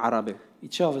وقف العربي.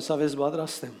 يتشاف سافيز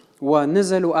بادراستم.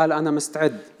 ونزل وقال أنا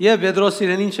مستعد. يا بيدروس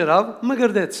يرنين شراب ما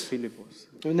قردت. فيلبس.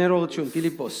 ونيروغتشون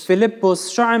فيلبس. فيلبس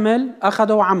شو عمل؟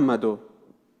 أخده وعمده.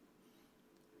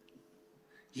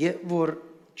 يور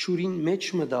تشورين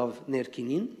ماتش مداف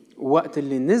نركينين. وقت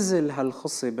اللي نزل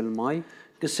هالخصي بالماء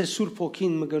قصة سور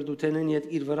بوكين مقردوتنين يد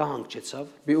إير وراهنك جتساف.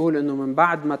 بيقول إنه من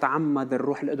بعد ما تعمد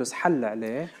الروح القدس حل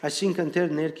عليه. عشان كنتر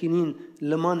نركينين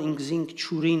لمان إنجزينك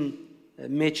تشورين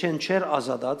ماتشن شر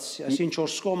أزادات. عشان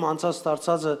شورسكو مانساس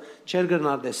تارساز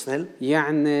شرقرنا دسنل.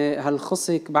 يعني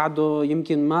هالخصي بعده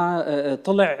يمكن ما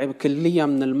طلع كليا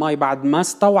من الماء بعد ما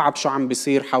استوعب شو عم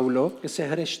بيصير حوله.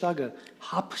 قصة هرشتاجة.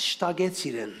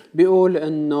 بيقول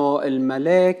انه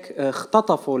الملاك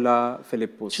اختطفوا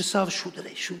لفيلبس. شو شو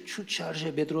دري شو شارجه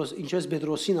بيدروس إنجاز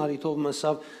بيدروسين عليتوب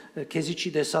مساف كذي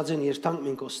شيء دساتين يرتانك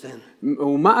من كوستين.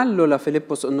 وما قال له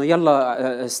لفيلبس انه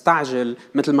يلا استعجل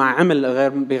مثل ما عمل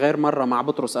بغير مرة مع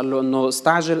بطرس، قال له انه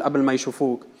استعجل قبل ما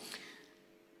يشوفوك.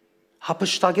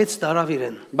 هابشتاجت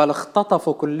دارافيرن. بل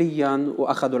اختطفوا كليا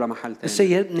واخذوا لمحل ثاني.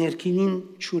 سيد نيركينين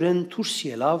شورن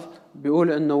تورسيلاف.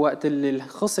 بيقول انه وقت اللي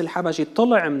الخص الحبشي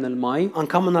طلع من الماء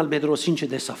انكمنا البيدروسين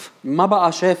دساف. ما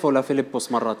بقى شافه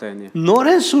لفيلبس مرة ثانية.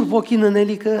 نورن سوربوكين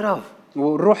نالي كراف.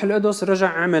 والروح القدس رجع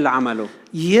عمل عمله.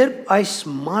 يرب ايس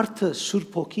مارت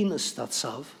سوربوكين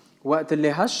استاتساف. وقت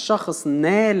اللي هالشخص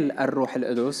نال الروح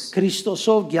القدس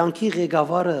كريستوسوف جانكي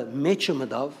غيغافار ميتش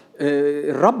مداف.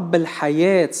 رب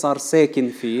الحياة صار ساكن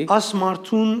فيه.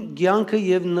 أسمارتون جانك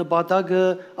يبن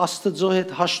باداغ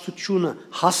أستدزوهت هشتوتشون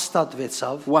هستاد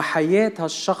ويتساف. وحياة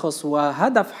هالشخص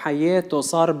وهدف حياته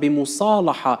صار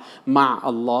بمصالحة مع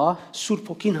الله.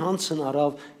 سوربوكين هانسن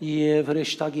عراف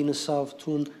يفرشتاغي نساف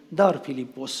تون دار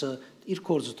فيليبوس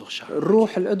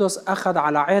الروح القدس أخذ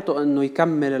على عاتقه إنه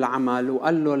يكمل العمل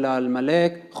وقال له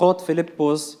للملاك خد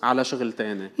فيلبس على شغل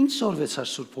تاني.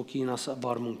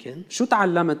 شو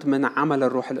تعلمت من عمل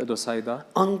الروح القدس هيدا؟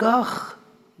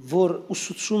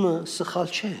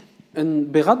 إن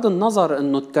بغض النظر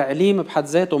إنه التعليم بحد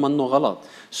ذاته منه غلط.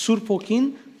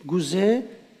 سوربوكين جوزه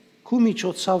كومي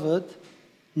تشوتسافت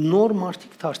նոր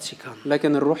մարդիկ դարձիկան։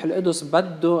 لكن الروح القدس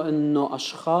بده انه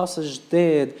اشخاص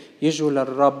جداد يجوا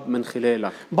للرب من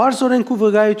خلالك. Բարձորենք ու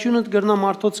վկայությունդ գրնա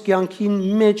մարդոց կյանքին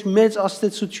մեծ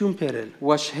աստեցություն բերել։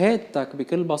 وشهادتك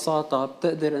بكل بساطة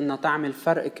بتقدر انها تعمل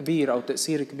فرق كبير او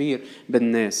تأثير كبير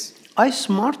بالناس. Այս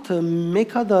մարդը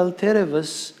մեկադալ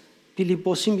թերևս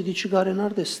Ֆիլիպոսին պիտի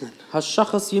չգարենար տեսնել։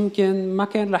 هالشخص يمكن ما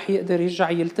كان رح يقدر يرجع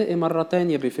يلتقي مرة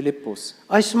تانية بفيليبوس.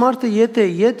 Այս մարդը եթե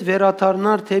իդ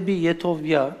վերաթարնար թեպի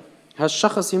Եթովիա,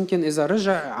 هالشخص يمكن إذا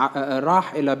رجع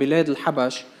راح إلى بلاد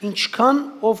الحبش ինչքան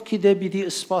ով գիտե պիտի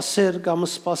սпасեր կամ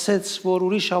սпасեց, որ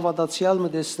ուրիշ հավատացյալ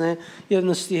մտեսնե եւ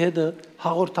նստի հետը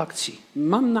հաղորդակցի։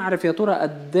 ما بنعرف يا ترى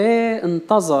قد ايه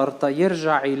انتظر تا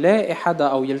يرجع يلاقي حدا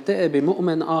أو يلتقي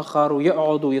بمؤمن آخر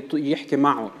ويقعد ويحكي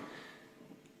معه.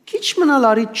 Քիչ մնալ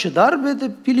արիդ չդար, բայց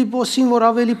Ֆիլիպոսին որ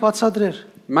ավելի բացադրեր,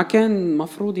 ما كان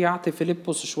مفروض يعطي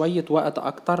فيليبوس شوية وقت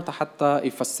أكتر حتى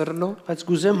يفسر له. բայց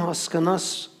գուզեմ հասկանաս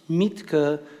միտքը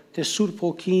թե Սուրբ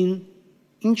Հոգին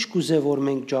ինչ կուզե որ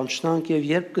մենք ճանչնանք եւ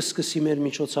երբ կսկսի մեր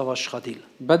միջոցով աշխատել։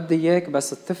 بدي اياك بس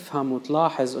تفهم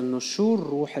وتلاحظ انه شو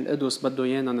الروح القدس بده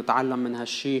ايانا نتعلم من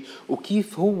هالشي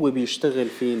وكيف هو بيشتغل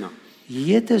فينا.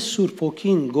 Եթե Սուրբ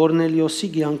Հոգին Գորնելիոսի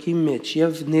կյանքի մեջ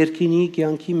եւ ներքինի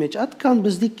կյանքի մեջ այդքան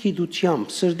բզդիկ գիտությամբ,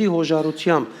 սրդի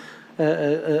հոժարությամբ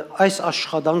այս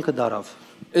աշխատանքը դարավ։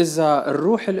 إذا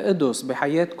الروح القدس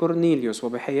بحياة كورنيليوس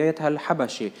وبحياة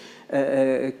هالحبشي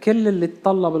كل اللي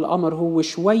تطلب الأمر هو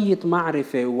شوية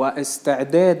معرفة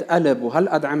واستعداد قلب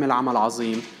وهالقد عمل عمل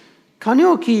عظيم. Քանի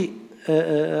օքի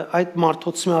այդ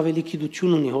մարդոց մի ավելի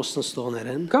գիտություն ունի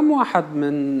հոստնստողներեն։ كم واحد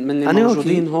من اللي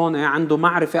موجودين هون عنده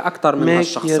معرفة أكثر من 1 2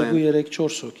 هالشخصين؟ 3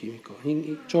 4 օքի միկո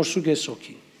 5 4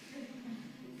 օքի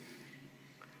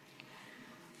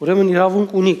Ուրեմն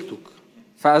իրավունք ունիք դուք։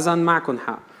 فإذا معكم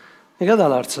حق. Եկա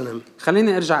դալ արցնեմ։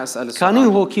 خليني أرجع أسأل Քանի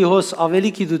السؤال. հոգի հոս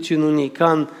ավելի գիտություն ունի,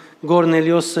 քան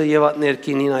Գորնելիոսը եւ այդ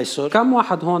ներքինին այսօր։ كم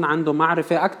واحد هون عنده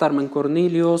معرفة أكثر من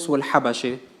كورنيليوس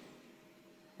والحبشي؟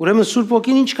 Ուրեմն Սուրբ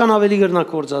Հոգին ինչքան ավելի գրնա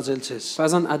կործածել ցես։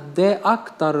 فإذا قد إيه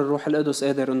أكثر الروح القدس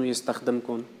قادر إنه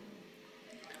يستخدمكم؟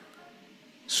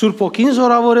 Սուրբ Հոգին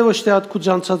զորավոր է ոչ թե այդ քու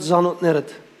ջանցած զանոթներդ։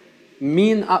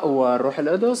 مين أقوى الروح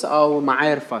القدس أو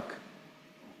معارفك؟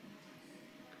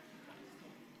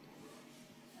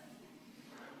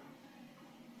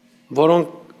 Որոնք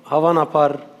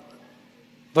հավանաբար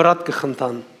վրատ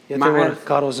կխնդան, եթե որ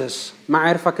կարոզես։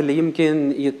 معارفك اللي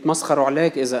يمكن يتمسخروا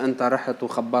عليك إذا أنت رحت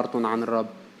وخبرتهم عن الرب.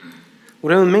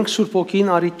 Ուրեմն մենք Սուրբ Հոգին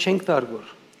արիդ չենք դարգոր։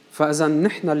 فإذا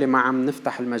نحن اللي ما عم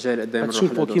نفتح المجال قدام Այդ الروح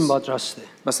Սուրբ Հոգին القدس. պատրաստ է։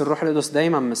 بس الروح القدس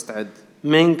دايما مستعد.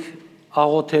 Մենք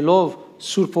աղոթելով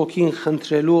Սուրբ Հոգին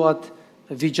խնդրելու այդ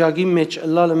վիճակի մեջ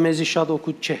ըլլալը մեզի շատ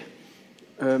օգուտ չէ։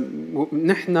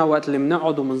 نحن وقت اللي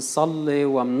بنقعد وبنصلي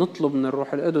وبنطلب من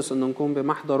الروح القدس انه نكون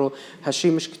بمحضره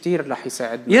هالشيء مش كتير رح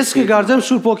يساعدنا. Ես կգարձեմ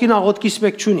Սուրբ Հոգին աղոթքիս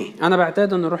պետք չունի։ انا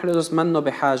بعتقد انه الروح القدس منه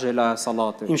بحاجه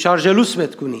لصلاتي، Իմ շարժելուս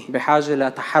պետք ունի։ بحاجه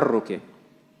لتحركي.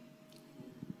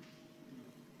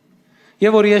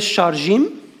 Եվ որ ես շարժիմ,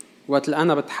 وقت اللي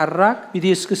انا بتحرك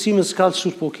պիտի սկսեմ զգալ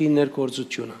Սուրբ Հոգիի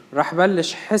ներգործությունը։ رح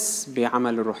بلش حس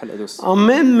بعمل الروح القدس.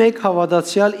 Ամեն մեկ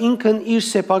հավատացյալ ինքն իր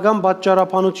սեփական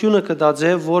պատճառաբանությունը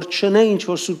կդածե, որ չնե ինչ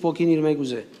որ Սուրբ Հոգին իր մեկ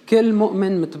ուզե։ كل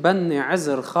مؤمن متبني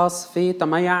عذر خاص فيه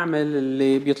تما يعمل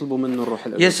اللي بيطلبوا منه الروح Ես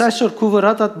القدس. այսօր քու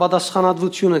վրա այդ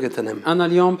պատասխանատվությունը կտնեմ։ انا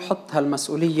اليوم بحط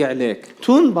هالمسؤوليه عليك.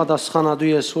 Տուն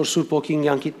պատասխանատու ես, որ Սուրբ Հոգին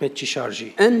կյանքիդ մեջ չի շարժի։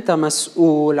 انت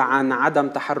مسؤول عن عدم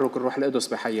تحرك الروح القدس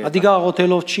بحياتك، Ադիգա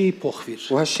աղոթելով չի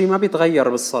փոխվիր։ وهالشيء ما بيتغير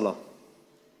بالصلاه،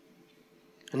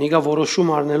 Անիգա որոշում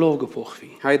առնելով կփոխվի։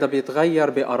 هيدا بيتغير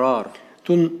بقرار.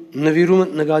 Տուն նվիրումը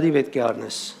նկատի պետք է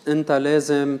առնես։ انت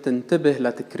لازم تنتبه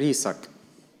لتكريسك.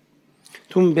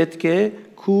 Տուն պետք է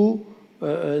քու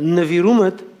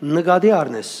նվիրումդ նկատի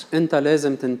առնես։ انت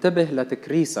لازم تنتبه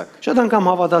لتكريسك. Շատ անգամ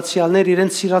հավատացյալներ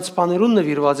իրենց սիրած բաներուն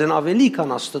նվիրված են ավելի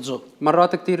քան Աստծո։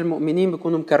 مرات كتير المؤمنين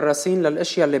بيكونوا مكرسين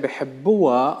للاشياء اللي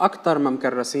بيحبوها اكثر ما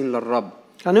مكرسين للرب.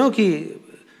 Քանի օքի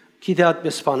գիտե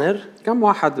այդպես բաներ, كم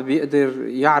واحد بيقدر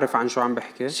يعرف عن شو عم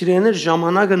بحكي؟ սիրեներ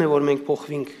ժամանակն է որ մենք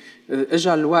փոխվենք։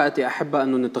 اجى الوقت يا احبه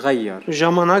انه نتغير.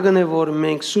 Ժամանակն է որ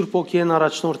մենք Սուրբ Հոգին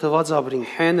առաջնորդված ապրենք։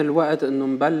 حان الوقت انه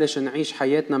نبلش نعيش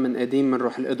حياتنا من قديم من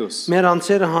روح القدس. Մեր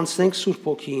անձերը հանցնենք Սուրբ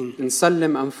Հոգին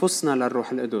نسلم انفسنا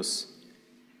للروح القدس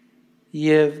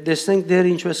եւ տեսնենք դեր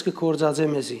ինչպես կկործածե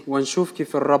մեզի։ ونشوف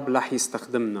كيف الرب رح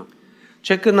يستخدمنا.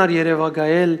 Չեք կնար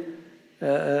Երևակայել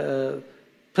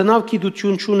բնավ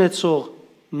գիտություն չունեցող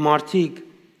մարդիկ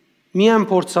միայն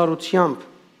փորձառությամբ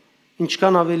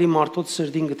ինչքան ավելի մարդոց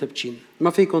սրդին գտպչին։ ما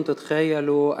فيكم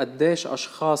تتخيلوا قديش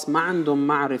اشخاص ما عندهم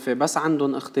معرفه بس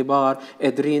عندهم اختبار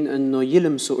قادرين انه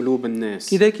يلمسوا قلوب الناس.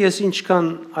 Գիտեք ես ինչքան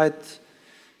այդ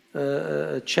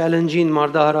challenge-ին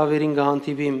մարդահրավերին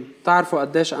գահանտիվիմ, بتعرفوا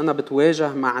قديش أنا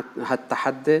بتواجه مع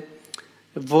هالتحدي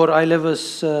որ այլևս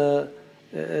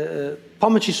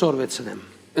փամը չի սորվեցնեմ։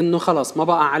 إنه خلص ما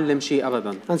بقى أعلم شيء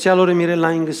أبدا. Անցյալ օրը մի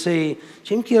լայն գսեի,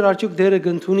 չեմ կեր արդյոք դերը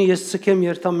գնթունի, ես ցկեմ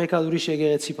երթամ մեկ հատ ուրիշ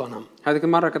եկեղեցի բանամ։ هذيك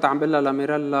المرة كنت عم بقول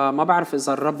لميريلا ما بعرف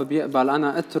إذا الرب بيقبل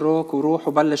أنا أترك وروح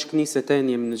وبلش كنيسة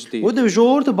تانية من جديد. Որտեւ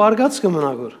ժողովուրդը բարգած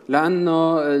կմնա գոր։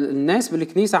 لأنه الناس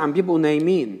بالكنيسة عم بيبقوا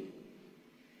نايمين.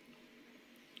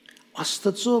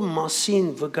 Աստծո մասին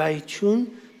վկայություն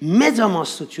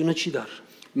մեծամասնությունը չի դար։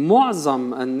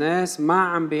 معظم الناس ما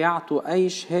عم بيعطوا أي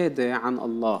شهادة عن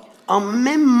الله.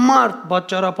 Ամեն մարդ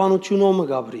պատճառաբանությունով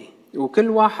մգաբրի։ وكل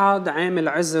واحد عامل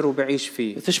عذر وبعيش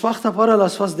فيه. Դժբախտաբար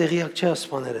ասված դեղիակ չի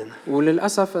ասպաներեն։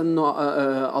 وللأسف إنه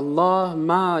الله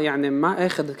ما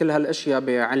أخذ كل هالأشياء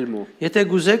بعلمه. Եթե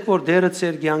գուզեք որ դերը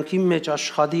ձեր կյանքի մեջ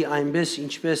աշխատի այնպես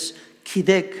ինչպես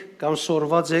գիտեք կամ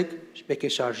սորված եք, պետք է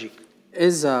շարժիկ։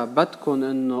 إذا بدكم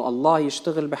إنه الله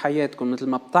يشتغل بحياتكم مثل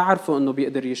ما بتعرفوا إنه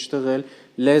بيقدر يشتغل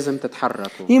لازم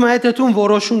تتحركوا. Հիմա եթե դու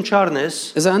որոշում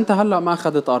չառնես, إذا أنت هلا ما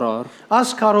أخذت قرار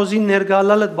աս քարոզին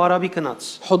ներգալալդ բարաբի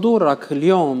կնաց։ حضورك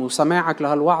اليوم وسماعك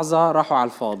لهالوعظة راحوا على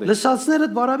الفاضي.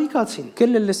 Լսածներդ բարաբի կացին։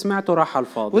 كل اللي سمعته راح على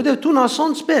الفاضي. Որտեւ դու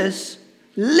ասոնցպես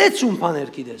լեցուն բաներ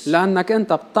գիտես։ لأنك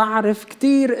أنت بتعرف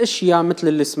كتير أشياء مثل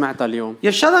اللي سمعتها اليوم.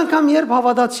 Եվ շատ անգամ երբ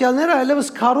հավատացյալները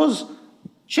այլևս քարոզ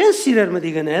չեն սիրեր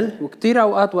մտի գնել, وكتير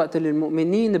أوقات وقت اللي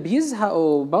المؤمنين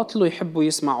بيزهقوا وبطلوا يحبوا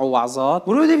يسمعوا وعظات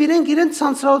որովհետև իրենք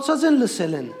ցանցրացած են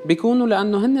լսել են։ بيكونوا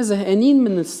لأنه هن زهقانين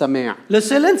من السماع.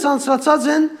 Լսել են ցանցրացած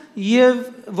են եւ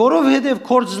որովհետև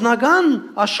կորձնական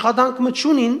աշխատանքը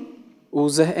չունին,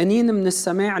 وزهقانين من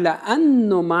السماع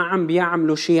لأنه ما عم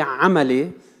بيعملوا شيء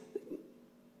عملي.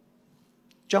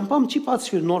 ճամփամ չի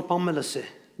բացվիր նոր բան լսե։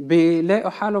 بيلاقوا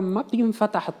حالهم ما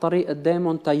بينفتح الطريق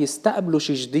قدامهم تا يستقبلوا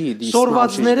شيء جديد يسمعوا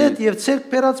شيء Սորվածներդ جديد. եւ ցերկ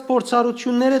բերած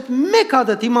փորձառություններդ մեկ հատ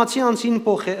դիմացի անցին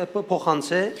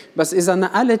փոխանցե, بس إذا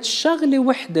نقلت شغلة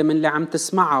وحدة من اللي عم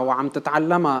تسمعها وعم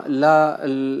تتعلمها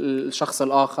للشخص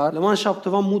الآخر լման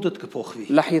շաբթվա մուդդ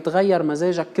կփոխվի։ رح يتغير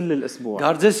مزاجك كل الأسبوع.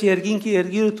 Գարձես երկինքի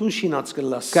երգիրը տուն շինած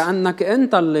կլաս։ كأنك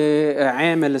أنت اللي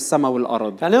عامل السماء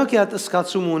والأرض. Կալեոք իդ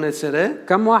սկացում ունեցեր է։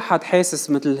 كم واحد حاسس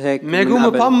مثل هيك من Մեգումը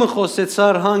قبل؟ բամը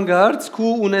խոսեցար հանգարց, քու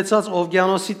ունեցած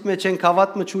օվկիանոսիտ մեջ են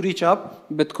կավատ մչուրի չափ։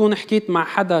 بتكون حكيت مع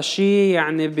حدا شيء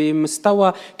يعني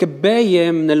بمستوى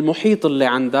كباية من المحيط اللي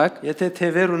عندك Եթե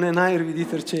թևեր ունենա իր վիդի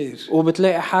թրջեիր։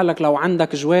 وبتلاقي حالك لو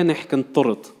عندك جوانح كنت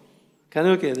طرت.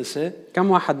 Կալեոք էդս է։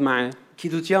 كم واحد معي؟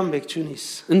 Գիտության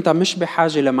բեկչունիս։ أنت مش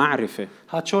بحاجة لمعرفة.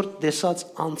 Հաջորդ դեսած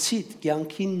անցիդ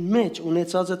կյանքին մեջ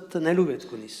ունեցածը տնելու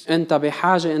պետք ունիս։ أنت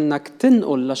بحاجة إنك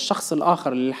تنقل للشخص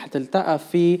الآخر اللي حتلتقى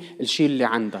فيه الشيء اللي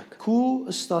عندك. Քու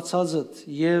ստացածդ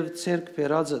եւ ցերկ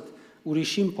բերածդ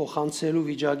ուրիշին փոխանցելու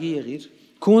վիճակի եղիր։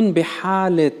 كون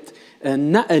بحالة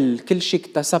نقل كل شيء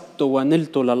اكتسبته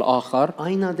ونلته للآخر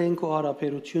Այն ադենքո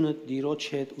հարաբերությունը դիրոջ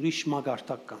հետ ուրիշ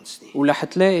մագարտակ կանցնի։ ورح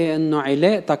تلاقي إنه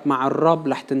علاقتك مع الرب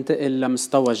رح تنتقل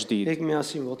لمستوى جديد. Եք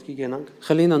միասին ոտքի գնանք։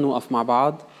 خلينا نوقف مع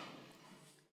بعض.